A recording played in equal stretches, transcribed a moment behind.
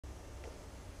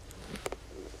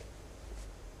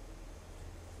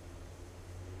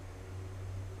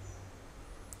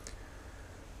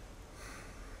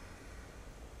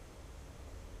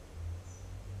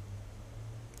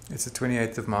It's the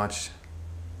 28th of March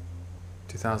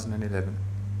 2011.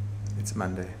 It's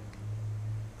Monday.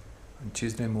 On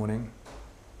Tuesday morning,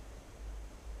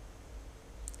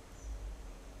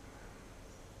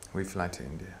 we fly to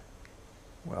India.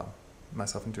 Well,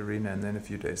 myself and Tarina, and then a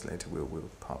few days later we'll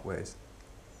part ways.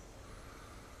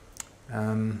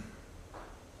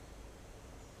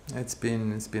 It's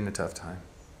been a tough time.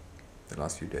 The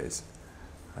last few days,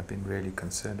 I've been really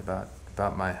concerned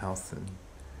about my health, and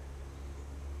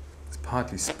it's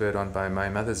partly spurred on by my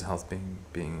mother's health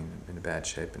being in a bad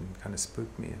shape, and kind of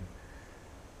spooked me. And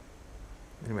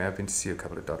anyway, I've been to see a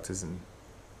couple of doctors and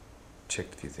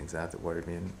checked a few things out that worried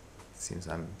me, and it seems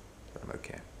I'm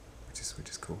okay, which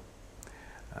is cool.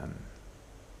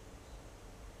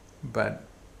 But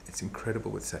it's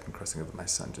incredible with Saturn crossing over my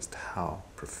Sun just how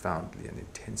profoundly and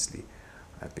intensely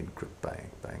I've been gripped by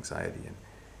anxiety.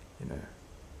 And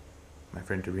my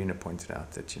friend Tarina pointed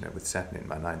out that with Saturn in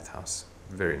my 9th house,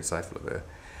 very insightful of her,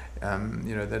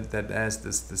 that as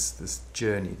this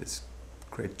journey, this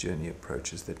great journey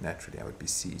approaches, that naturally I would be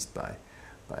seized by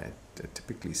a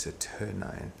typically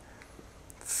Saturnine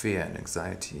fear and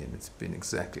anxiety, and it's been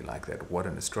exactly like that. What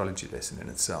an astrology lesson in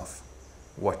itself,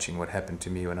 watching what happened to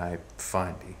me when I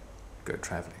finally go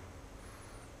traveling.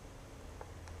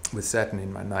 With Saturn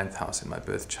in my 9th house in my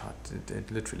birth chart, it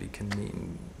literally can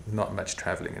mean not much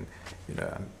traveling. And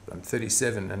I'm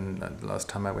 37, and the last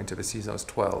time I went overseas I was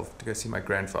 12 to go see my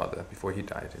grandfather before he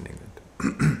died in England.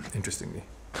 Interestingly,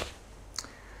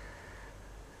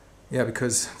 yeah,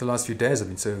 because the last few days I've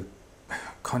been so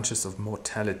conscious of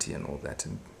mortality and all that,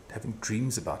 and having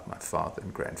dreams about my father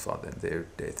and grandfather and their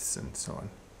deaths and so on.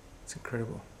 It's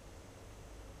incredible.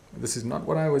 This is not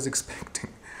what I was expecting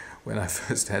when I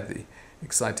first had the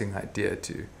exciting idea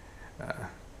to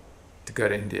go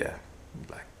to India, and,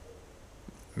 like,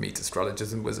 meet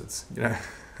astrologers and wizards,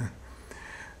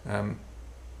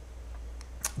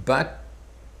 but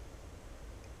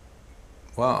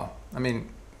wow, I mean,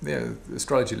 there are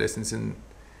astrology lessons in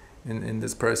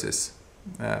this process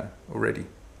already.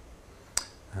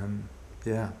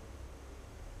 Yeah.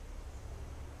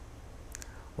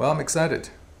 Well, I'm excited.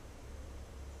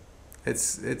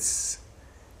 It's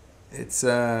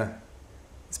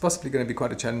possibly going to be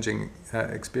quite a challenging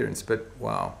experience, but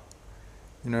wow,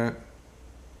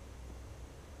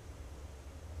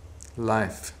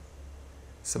 life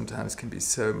sometimes can be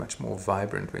so much more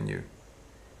vibrant when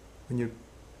you're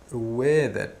aware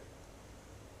that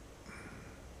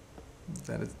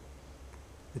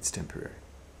it's temporary.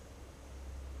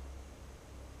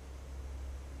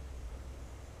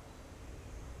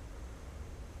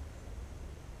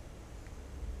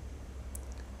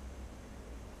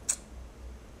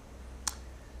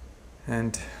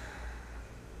 And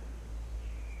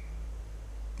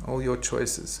all your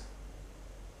choices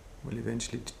will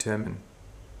eventually determine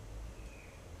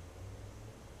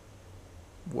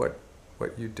what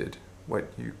you did,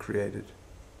 what you created,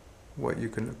 what you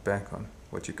can look back on,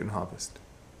 what you can harvest.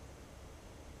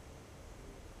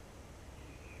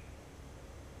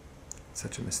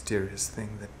 Such a mysterious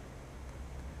thing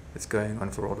that's going on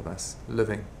for all of us,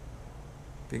 living,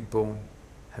 being born,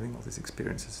 having all these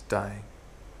experiences, dying.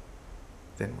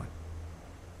 Then what?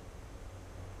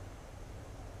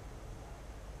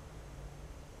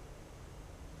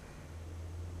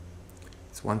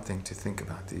 It's one thing to think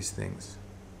about these things,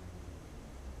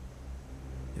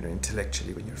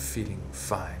 intellectually, when you're feeling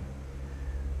fine.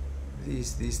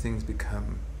 These things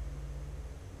become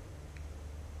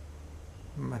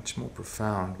much more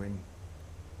profound when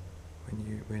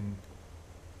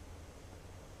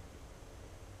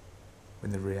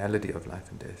the reality of life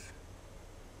and death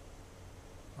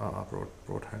are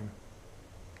brought home.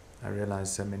 I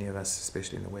realize so many of us,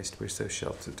 especially in the West, we're so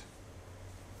sheltered.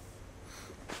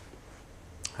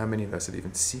 How many of us have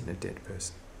even seen a dead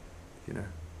person,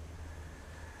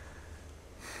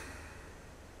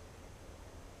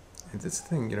 And this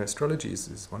thing, astrology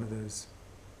is one of those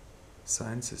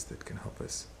sciences that can help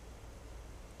us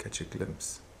catch a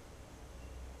glimpse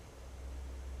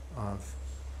of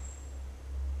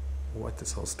what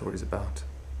this whole story is about.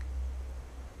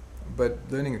 But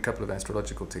learning a couple of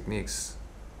astrological techniques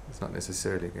is not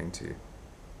necessarily going to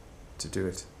do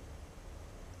it.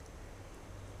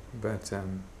 But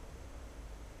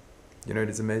it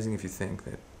is amazing if you think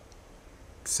that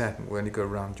Saturn will only go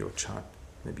around your chart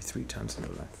maybe 3 times in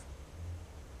your life.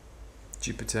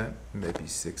 Jupiter, maybe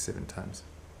 6-7 times.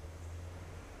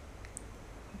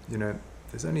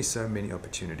 There's only so many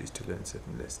opportunities to learn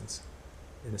certain lessons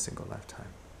in a single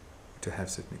lifetime, to have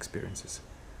certain experiences.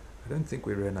 I don't think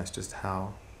we realize just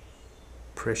how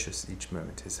precious each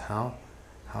moment is, how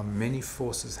many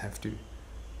forces have to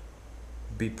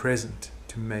be present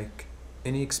to make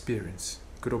any experience,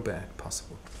 good or bad,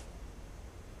 possible.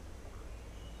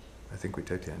 I think we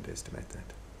totally underestimate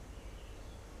that.